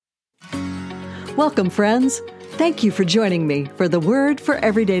Welcome, friends. Thank you for joining me for the Word for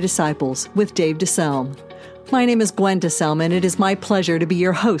Everyday Disciples with Dave DeSelm. My name is Gwen DeSelm, and it is my pleasure to be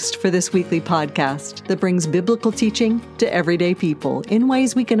your host for this weekly podcast that brings biblical teaching to everyday people in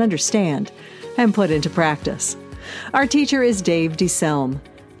ways we can understand and put into practice. Our teacher is Dave DeSelm.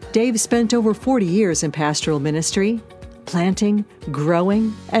 Dave spent over 40 years in pastoral ministry, planting,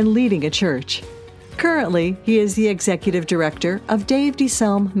 growing, and leading a church. Currently, he is the executive director of Dave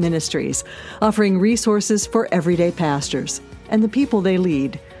DeSelm Ministries, offering resources for everyday pastors and the people they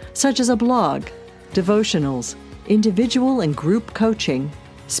lead, such as a blog, devotionals, individual and group coaching,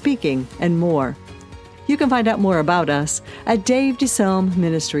 speaking, and more. You can find out more about us at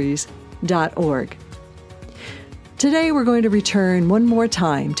davedeselmministries.org. Today, we're going to return one more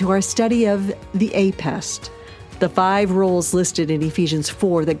time to our study of the APEST, the 5 roles listed in Ephesians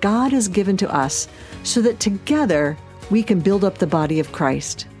 4 that God has given to us so that together we can build up the body of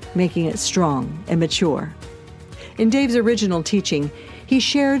Christ, making it strong and mature. In Dave's original teaching, he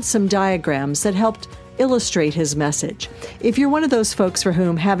shared some diagrams that helped illustrate his message. If you're one of those folks for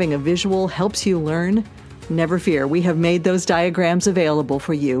whom having a visual helps you learn, never fear, we have made those diagrams available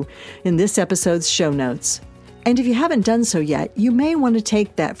for you in this episode's show notes. And if you haven't done so yet, you may want to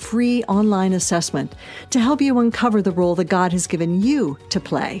take that free online assessment to help you uncover the role that God has given you to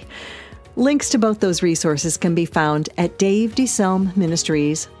play. Links to both those resources can be found at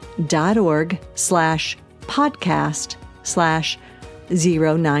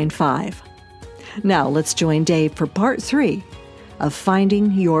davedeselmministries.org/podcast/095. Now let's join Dave for part 3 of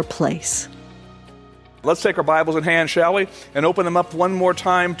Finding Your Place. Let's take our Bibles in hand, shall we? And open them up one more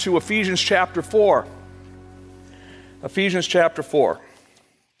time to Ephesians chapter 4. Ephesians chapter 4.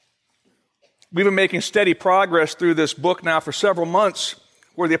 We've been making steady progress through this book now for several months,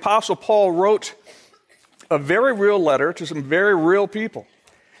 where the Apostle Paul wrote a very real letter to some very real people.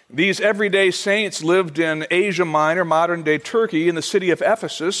 These everyday saints lived in Asia Minor, modern-day Turkey, in the city of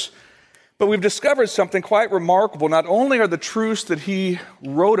Ephesus. But we've discovered something quite remarkable. Not only are the truths that he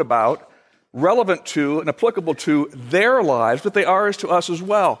wrote about relevant to and applicable to their lives, but they are as to us as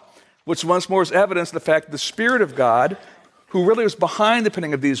well, which once more is evidence of the fact that the Spirit of God, who really was behind the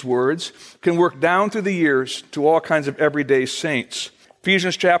penning of these words, can work down through the years to all kinds of everyday saints.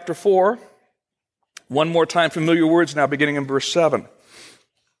 Ephesians chapter 4, one more time, familiar words now, beginning in verse 7.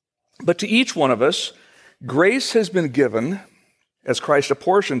 But to each one of us, grace has been given as Christ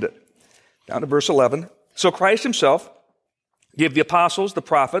apportioned it. Down to verse 11. So Christ himself gave the apostles, the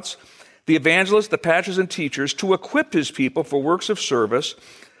prophets, the evangelists, the pastors, and teachers to equip his people for works of service,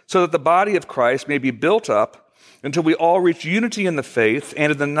 so that the body of Christ may be built up until we all reach unity in the faith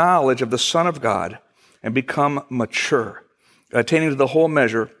and in the knowledge of the Son of God and become mature, attaining to the whole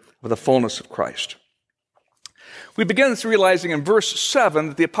measure of the fullness of Christ. We begin this realizing in verse 7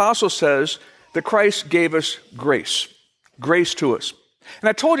 that the apostle says that Christ gave us grace to us. And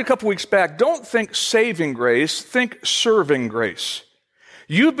I told you a couple weeks back, don't think saving grace, think serving grace.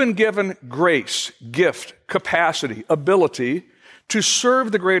 You've been given grace, gift, capacity, ability to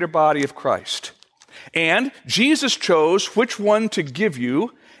serve the greater body of Christ. And Jesus chose which one to give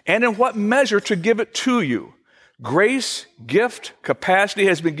you and in what measure to give it to you. Grace, gift, capacity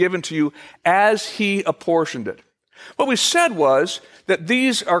has been given to you as he apportioned it. What we said was that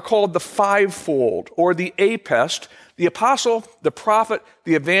these are called the fivefold, or the APEST, the apostle, the prophet,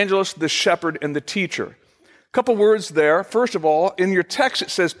 the evangelist, the shepherd, and the teacher. A couple words there. First of all, in your text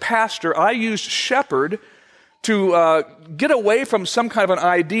it says pastor. I used shepherd to get away from some kind of an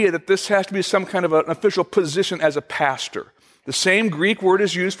idea that this has to be some kind of an official position as a pastor. The same Greek word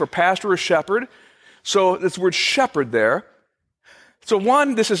is used for pastor or shepherd, so this word shepherd there. So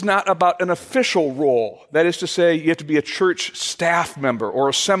one, this is not about an official role. That is to say, you have to be a church staff member or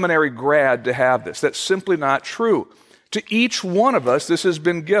a seminary grad to have this. That's simply not true. To each one of us, this has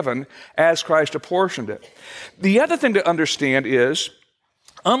been given as Christ apportioned it. The other thing to understand is,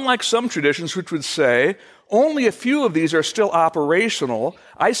 unlike some traditions which would say, only a few of these are still operational,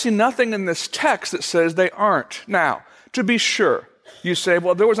 I see nothing in this text that says they aren't. Now, to be sure, you say,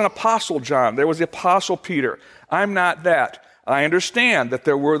 well, there was an apostle John, there was the apostle Peter. I'm not that. I understand that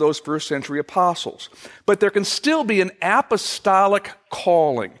there were those first century apostles. But there can still be an apostolic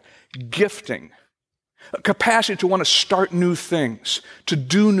calling, gifting, a capacity to want to start new things, to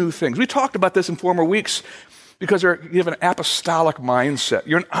do new things. We talked about this in former weeks because you have an apostolic mindset.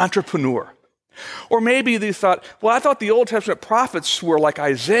 You're an entrepreneur. Or maybe they thought, well, I thought the Old Testament prophets were like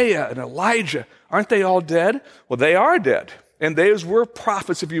Isaiah and Elijah. Aren't they all dead? Well, they are dead. And those were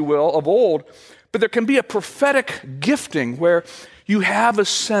prophets, if you will, of old. But there can be a prophetic gifting where you have a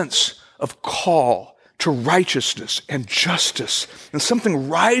sense of call to righteousness and justice, and something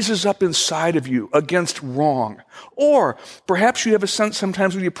rises up inside of you against wrong. Or perhaps you have a sense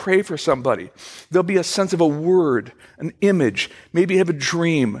sometimes when you pray for somebody, there'll be a sense of a word, an image, maybe you have a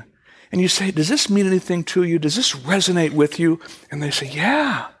dream, and you say, does this mean anything to you? Does this resonate with you? And they say,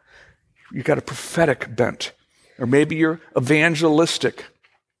 yeah. You got a prophetic bent, or maybe you're evangelistic,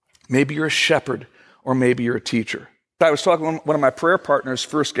 maybe you're a shepherd, or maybe you're a teacher. I was talking to one of my prayer partners,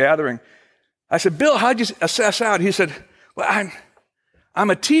 first gathering. I said, Bill, how'd you assess out? He said, well, I'm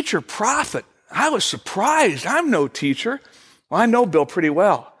a teacher, prophet. I was surprised. I'm no teacher. Well, I know Bill pretty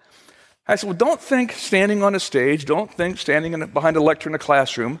well. I said, well, don't think standing on a stage, don't think standing behind a lecture in a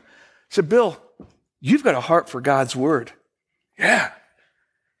classroom. I said, Bill, you've got a heart for God's word. Yeah.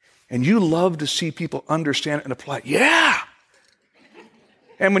 And you love to see people understand it and apply it. Yeah.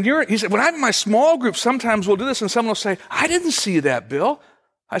 And he said, when I'm in my small group, sometimes we'll do this and someone will say, I didn't see that, Bill.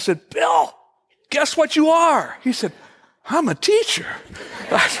 I said, Bill, guess what you are? He said, I'm a teacher.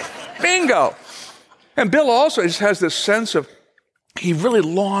 Bingo. And Bill also just has this sense of, he really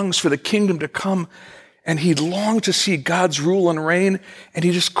longs for the kingdom to come, and he longs to see God's rule and reign, and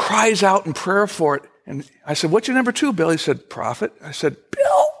he just cries out in prayer for it. And I said, what's your number 2, Bill? He said, prophet. I said,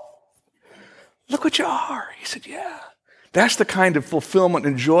 Bill, look what you are. He said, yeah. That's the kind of fulfillment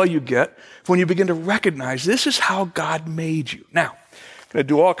and joy you get when you begin to recognize this is how God made you. Now, I'm going to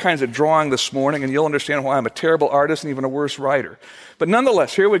do all kinds of drawing this morning, and you'll understand why I'm a terrible artist and even a worse writer. But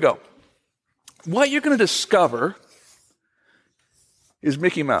nonetheless, here we go. What you're going to discover is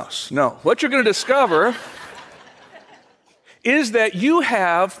Mickey Mouse. No, what you're going to discover is that you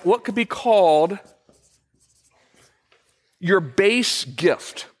have what could be called your base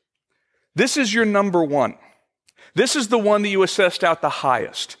gift. This is your number 1. This is the one that you assessed out the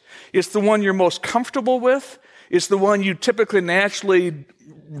highest. It's the one you're most comfortable with. It's the one you typically naturally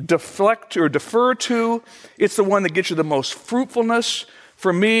deflect or defer to. It's the one that gets you the most fruitfulness.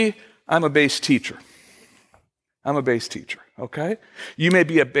 For me, I'm a base teacher. I'm a base teacher, okay? You may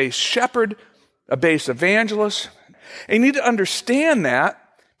be a base shepherd, a base evangelist. And you need to understand that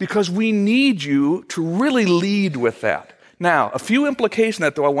because we need you to really lead with that. Now, a few implications of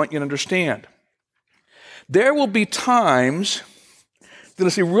that, though, I want you to understand. There will be times that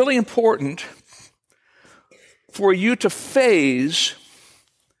it's really important for you to phase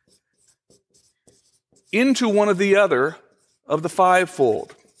into one of the other of the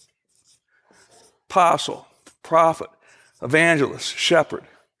fivefold. Apostle, prophet, evangelist, shepherd.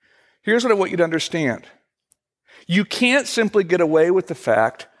 Here's what I want you to understand. You can't simply get away with the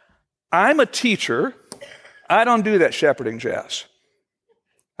fact, I'm a teacher, I don't do that shepherding jazz.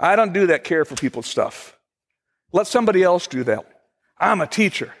 I don't do that care for people stuff. Let somebody else do that. I'm a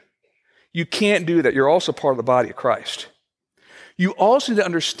teacher. You can't do that. You're also part of the body of Christ. You also need to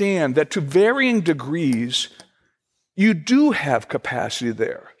understand that to varying degrees, you do have capacity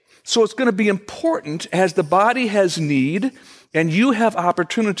there. So it's going to be important as the body has need and you have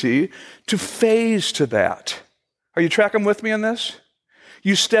opportunity to phase to that. Are you tracking with me on this?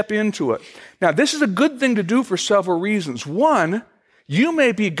 You step into it. Now, this is a good thing to do for several reasons. One, you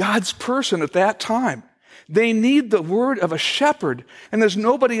may be God's person at that time. They need the word of a shepherd, and there's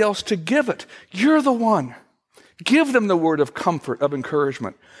nobody else to give it. You're the one. Give them the word of comfort, of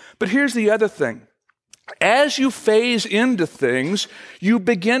encouragement. But here's the other thing. As you phase into things, you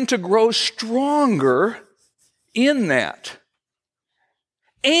begin to grow stronger in that.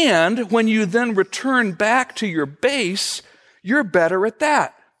 And when you then return back to your base, you're better at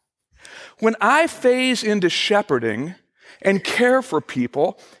that. When I phase into shepherding and care for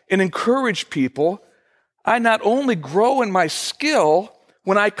people and encourage people, I not only grow in my skill,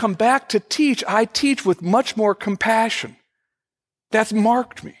 when I come back to teach, I teach with much more compassion. That's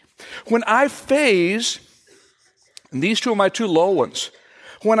marked me. When I phase, and these two are my two low ones,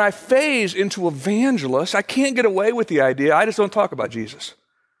 when I phase into evangelist, I can't get away with the idea, I just don't talk about Jesus.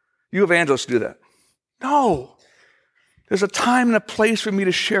 You evangelists do that. No. There's a time and a place for me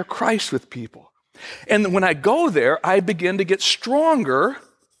to share Christ with people. And when I go there, I begin to get stronger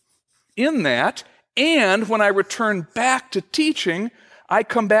in that. And when I return back to teaching, I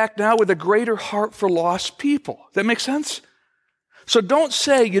come back now with a greater heart for lost people. Does that make sense? So don't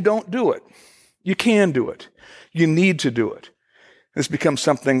say you don't do it. You can do it. You need to do it. This becomes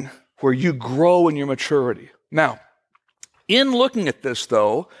something where you grow in your maturity. Now, in looking at this,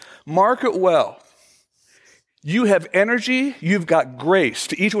 though, mark it well. You have energy, you've got grace.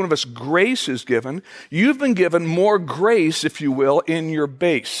 To each one of us, grace is given. You've been given more grace, if you will, in your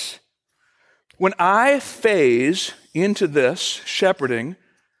base. When I phase into this shepherding,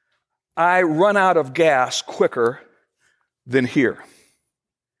 I run out of gas quicker than here.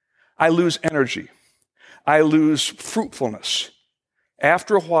 I lose energy. I lose fruitfulness.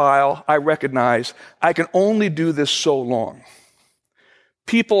 After a while, I recognize I can only do this so long.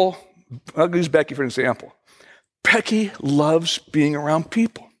 People, I'll use Becky for an example. Becky loves being around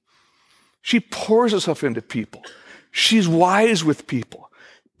people. She pours herself into people. She's wise with people.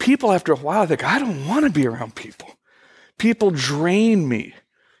 People, after a while, think, I don't want to be around people. People drain me.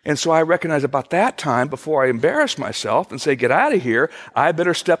 And so I recognize about that time, before I embarrass myself and say, get out of here, I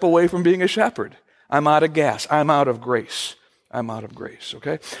better step away from being a shepherd. I'm out of gas. I'm out of grace. I'm out of grace,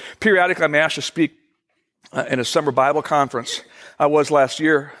 okay? Periodically, I'm asked to speak in a summer Bible conference. I was last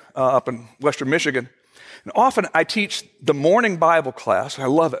year up in Western Michigan. And often I teach the morning Bible class. I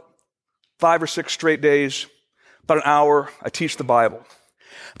love it. 5 or 6 straight days, about an hour, I teach the Bible.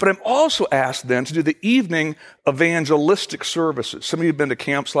 But I'm also asked then to do the evening evangelistic services. Some of you have been to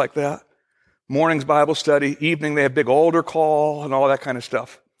camps like that. Morning's Bible study, evening they have big altar call and all that kind of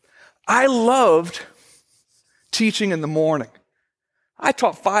stuff. I loved teaching in the morning. I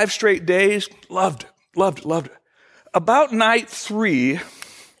taught 5 straight days, loved it. About night 3,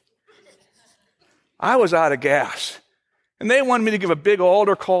 I was out of gas. And they wanted me to give a big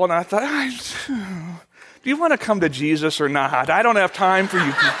altar call, and I thought, do you want to come to Jesus or not? I don't have time for you.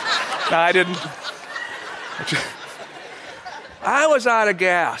 No, I didn't. I was out of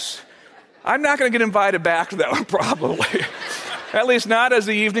gas. I'm not going to get invited back to that one, probably. At least not as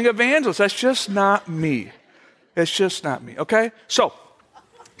the evening evangelist. That's just not me. It's just not me, okay? So,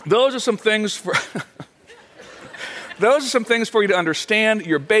 those are some things for you to understand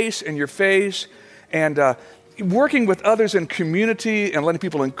your base and your phase, and working with others in community and letting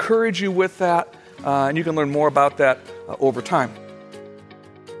people encourage you with that, and you can learn more about that over time.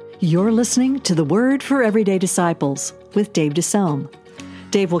 You're listening to The Word for Everyday Disciples with Dave DeSelm.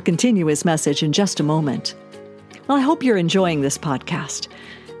 Dave will continue his message in just a moment. Well, I hope you're enjoying this podcast.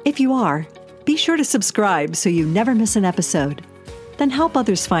 If you are, be sure to subscribe so you never miss an episode. Then help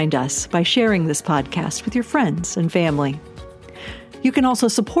others find us by sharing this podcast with your friends and family. You can also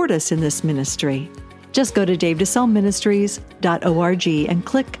support us in this ministry. Just go to davedeselmministries.org and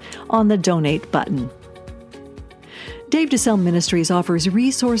click on the Donate button. Dave DeSelm Ministries offers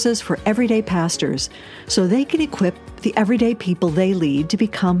resources for everyday pastors so they can equip the everyday people they lead to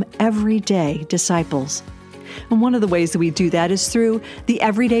become everyday disciples. And one of the ways that we do that is through the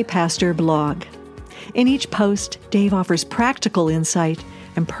Everyday Pastor blog. In each post, Dave offers practical insight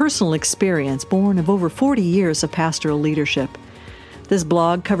and personal experience born of over 40 years of pastoral leadership. This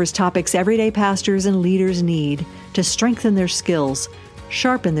blog covers topics everyday pastors and leaders need to strengthen their skills,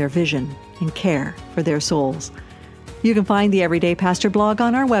 sharpen their vision, and care for their souls. You can find the Everyday Pastor blog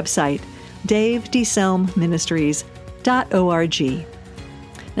on our website, davedeselmministries.org.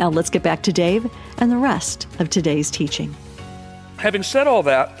 Now let's get back to Dave and the rest of today's teaching. Having said all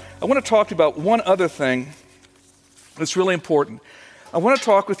that, I want to talk to you about one other thing that's really important. I want to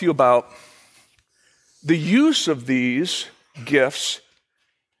talk with you about the use of these gifts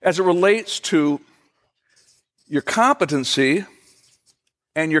as it relates to your competency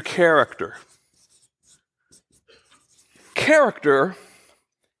and your character. Character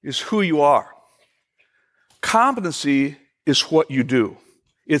is who you are. Competency is what you do.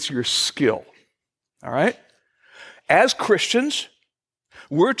 It's your skill. All right? As Christians,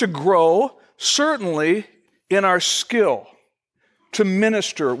 we're to grow, certainly, in our skill, to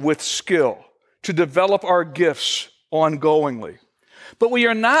minister with skill, to develop our gifts ongoingly. But we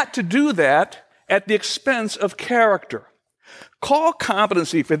are not to do that at the expense of character. Call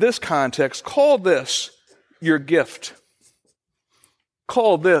competency, for this context, call this your gift.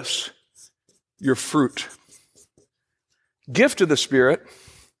 Call this your fruit. Gift of the Spirit,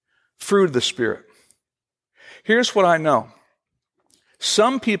 fruit of the Spirit. Here's what I know.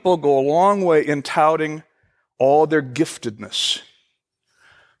 Some people go a long way in touting all their giftedness,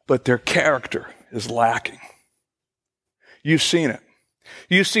 but their character is lacking. You've seen it.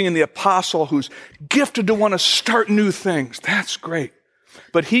 You've seen the apostle who's gifted to want to start new things. That's great.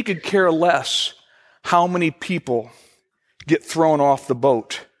 But he could care less how many people get thrown off the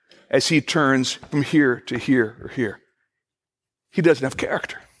boat as he turns from here to here or here. He doesn't have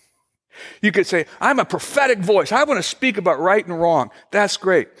character. You could say, I'm a prophetic voice. I want to speak about right and wrong. That's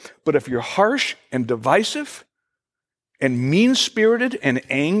great. But if you're harsh and divisive and mean-spirited and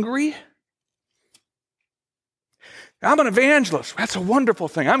angry, I'm an evangelist. That's a wonderful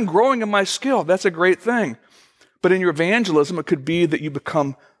thing. I'm growing in my skill. That's a great thing. But in your evangelism, it could be that you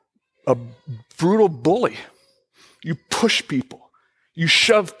become a brutal bully. You push people. You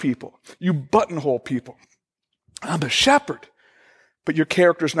shove people. You buttonhole people. I'm a shepherd. But your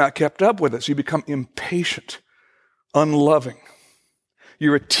character's not kept up with it, so you become impatient, unloving.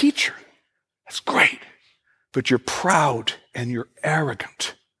 You're a teacher. That's great. but you're proud and you're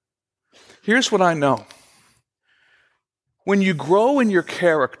arrogant. Here's what I know. When you grow in your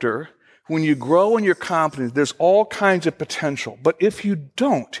character, when you grow in your competence, there's all kinds of potential. But if you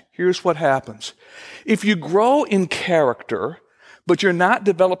don't, here's what happens. If you grow in character, but you're not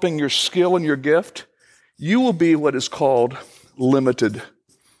developing your skill and your gift, you will be what is called limited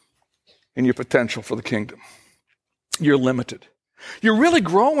in your potential for the kingdom. You're limited. You're really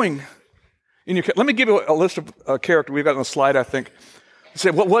growing in your. Let me give you a list of character we've got on the slide, I think.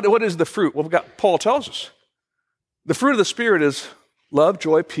 Say, what is the fruit? Well, Paul tells us. The fruit of the Spirit is love,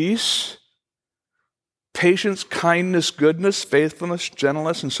 joy, peace, patience, kindness, goodness, faithfulness,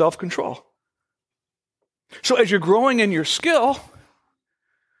 gentleness, and self-control. So as you're growing in your skill,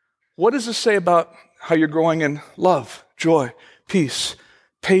 what does this say about how you're growing in love, joy, peace,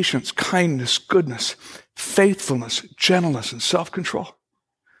 patience, kindness, goodness, faithfulness, gentleness, and self-control?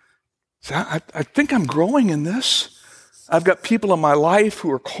 So I think I'm growing in this. I've got people in my life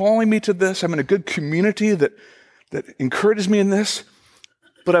who are calling me to this. I'm in a good community that encourages me in this,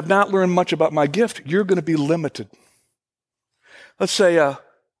 but I've not learned much about my gift. You're going to be limited. Let's say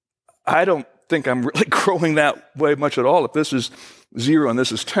I don't think I'm really growing that way much at all. If this is 0 and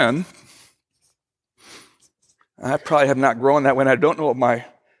this is 10, I probably have not grown that way, and I don't know what my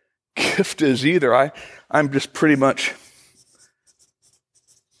gift is either. I'm just pretty much,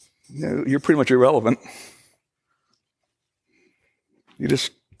 you're pretty much irrelevant. You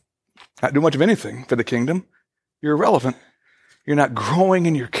just not do much of anything for the kingdom. You're irrelevant. You're not growing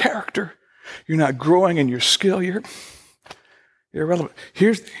in your character. You're not growing in your skill. You're irrelevant.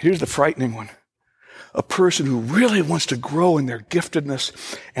 Here's the frightening one. A person who really wants to grow in their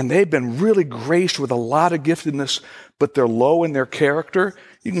giftedness, and they've been really graced with a lot of giftedness, but they're low in their character,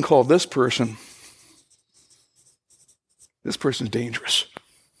 you can call this person's dangerous.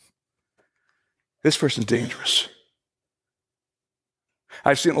 This person's dangerous.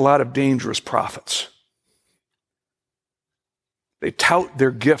 I've seen a lot of dangerous prophets. They tout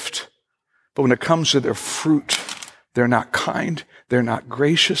their gift, but when it comes to their fruit, they're not kind, they're not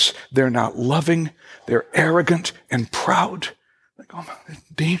gracious, they're not loving, they're arrogant and proud. Like, oh, it's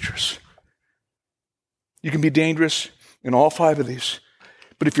dangerous. You can be dangerous in all 5 of these.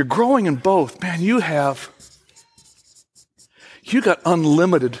 But if you're growing in both, man, you got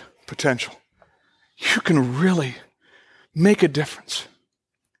unlimited potential. You can really make a difference.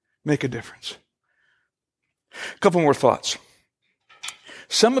 Make a difference. A couple more thoughts.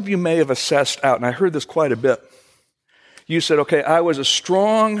 Some of you may have assessed out, and I heard this quite a bit. You said, okay, I was a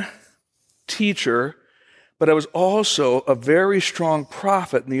strong teacher, but I was also a very strong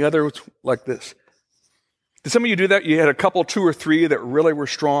prophet, and the other was like this. Did some of you do that? You had a couple, 2 or 3 that really were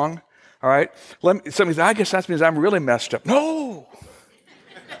strong, all right? Some of you say, I guess that means I'm really messed up. No!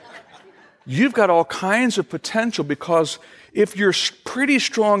 You've got all kinds of potential, because if you're pretty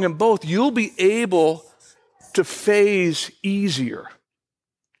strong in both, you'll be able to phase easier.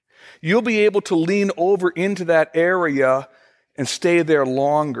 You'll be able to lean over into that area and stay there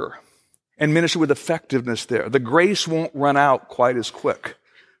longer and minister with effectiveness there. The grace won't run out quite as quick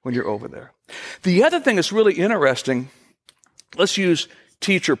when you're over there. The other thing that's really interesting, let's use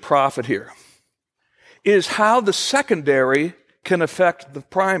teacher prophet here, is how the secondary can affect the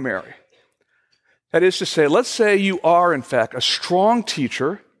primary. That is to say, let's say you are, in fact, a strong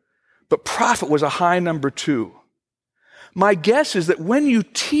teacher, but prophet was a high number 2. My guess is that when you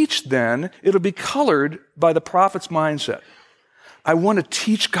teach then, it'll be colored by the prophet's mindset. I want to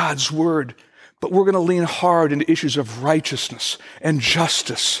teach God's word, but we're going to lean hard into issues of righteousness and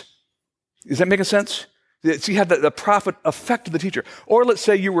justice. Is that making sense? See how the prophet affected the teacher. Or let's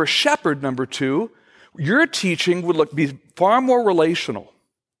say you were a shepherd, number 2. Your teaching would be far more relational.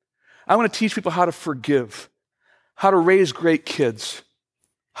 I want to teach people how to forgive, how to raise great kids,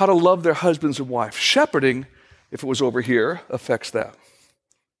 how to love their husbands and wives. Shepherding, if it was over here, affects that.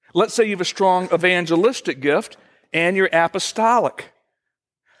 Let's say you have a strong evangelistic gift and you're apostolic.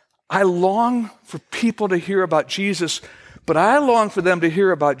 I long for people to hear about Jesus, but I long for them to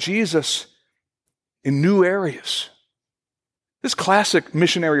hear about Jesus in new areas. This classic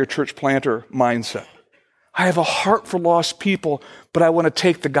missionary or church planter mindset. I have a heart for lost people, but I want to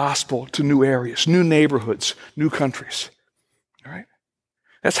take the gospel to new areas, new neighborhoods, new countries. All right?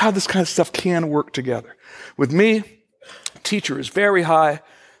 That's how this kind of stuff can work together. With me, teacher is very high.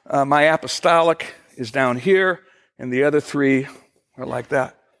 My apostolic is down here, and the other 3 are like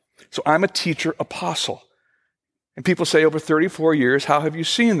that. So I'm a teacher apostle. And people say, over 34 years, how have you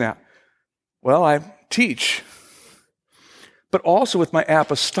seen that? Well, I teach. But also with my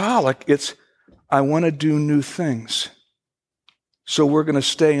apostolic, it's I want to do new things. So we're going to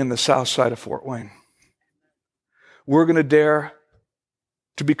stay in the south side of Fort Wayne. we're going to dare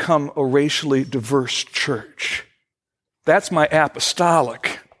to become a racially diverse church. That's my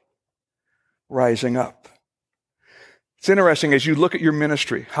apostolic rising up. It's interesting as you look at your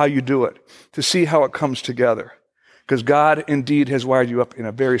ministry, how you do it, to see how it comes together. Because God indeed has wired you up in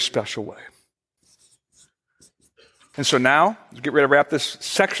a very special way. And so now, let's get ready to wrap this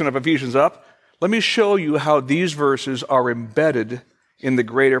section of Ephesians up. Let me show you how these verses are embedded in the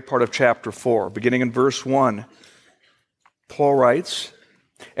greater part of chapter 4. Beginning in verse 1, Paul writes,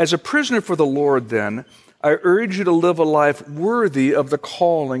 "As a prisoner for the Lord, then, I urge you to live a life worthy of the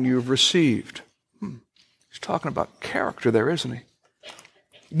calling you've received." He's talking about character there, isn't he?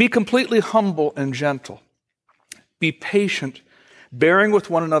 "Be completely humble and gentle. Be patient, bearing with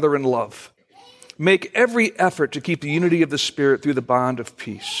one another in love. Make every effort to keep the unity of the Spirit through the bond of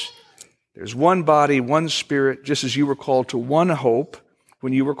peace. There's one body, one Spirit, just as you were called to one hope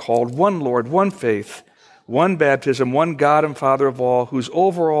when you were called, one Lord, one faith, one baptism, one God and Father of all, who's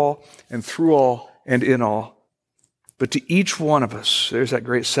over all and through all and in all. But to each one of us," there's that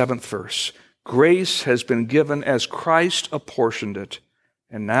great 7th verse, "grace has been given as Christ apportioned it."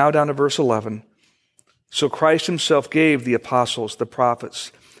 And now down to verse 11, "So Christ himself gave the apostles, the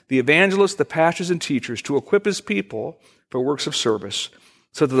prophets, the evangelists, the pastors, and teachers to equip his people for works of service,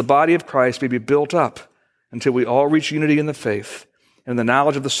 so that the body of Christ may be built up until we all reach unity in the faith and the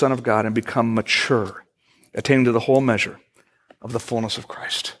knowledge of the Son of God and become mature, attaining to the whole measure of the fullness of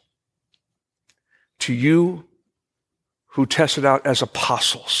Christ." To you who tested out as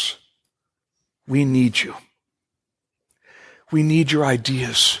apostles, we need you. We need your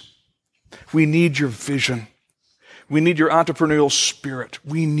ideas. We need your vision. We need your entrepreneurial spirit.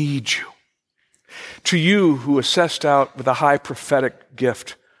 We need you. To you who assessed out with a high prophetic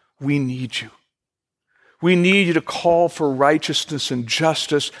gift, we need you. We need you to call for righteousness and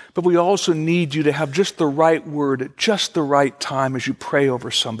justice, but we also need you to have just the right word at just the right time as you pray over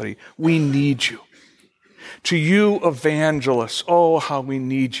somebody. We need you. To you evangelists, oh, how we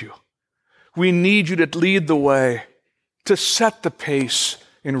need you. We need you to lead the way, to set the pace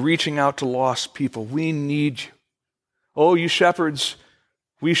in reaching out to lost people. We need you. Oh, you shepherds,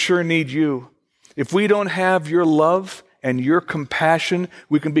 we sure need you. If we don't have your love and your compassion,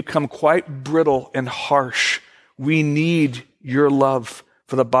 we can become quite brittle and harsh. We need your love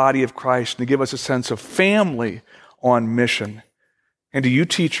for the body of Christ and to give us a sense of family on mission. And to you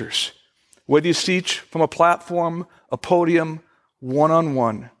teachers, whether you teach from a platform, a podium,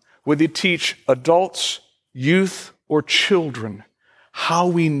 one-on-one, whether you teach adults, youth, or children, how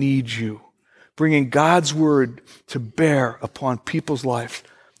we need you, bringing God's word to bear upon people's life,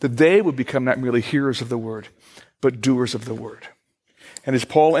 that they would become not merely hearers of the word, but doers of the word. And as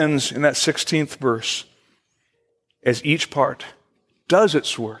Paul ends in that 16th verse, as each part does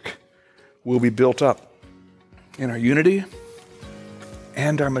its work, we'll be built up in our unity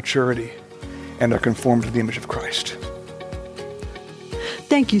and our maturity and are conformed to the image of Christ.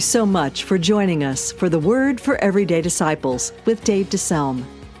 Thank you so much for joining us for the Word for Everyday Disciples with Dave DeSelm.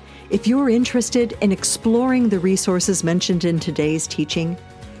 If you're interested in exploring the resources mentioned in today's teaching,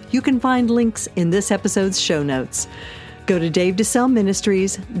 you can find links in this episode's show notes. Go to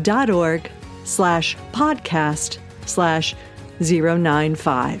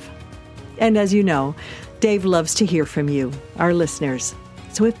davedeselministries.org/podcast/095. And as you know, Dave loves to hear from you, our listeners.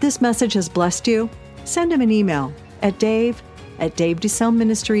 So if this message has blessed you, send him an email at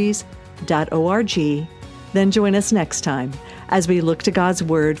dave@davedeselministries.org. Then join us next time as we look to God's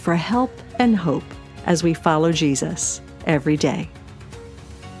Word for help and hope as we follow Jesus every day.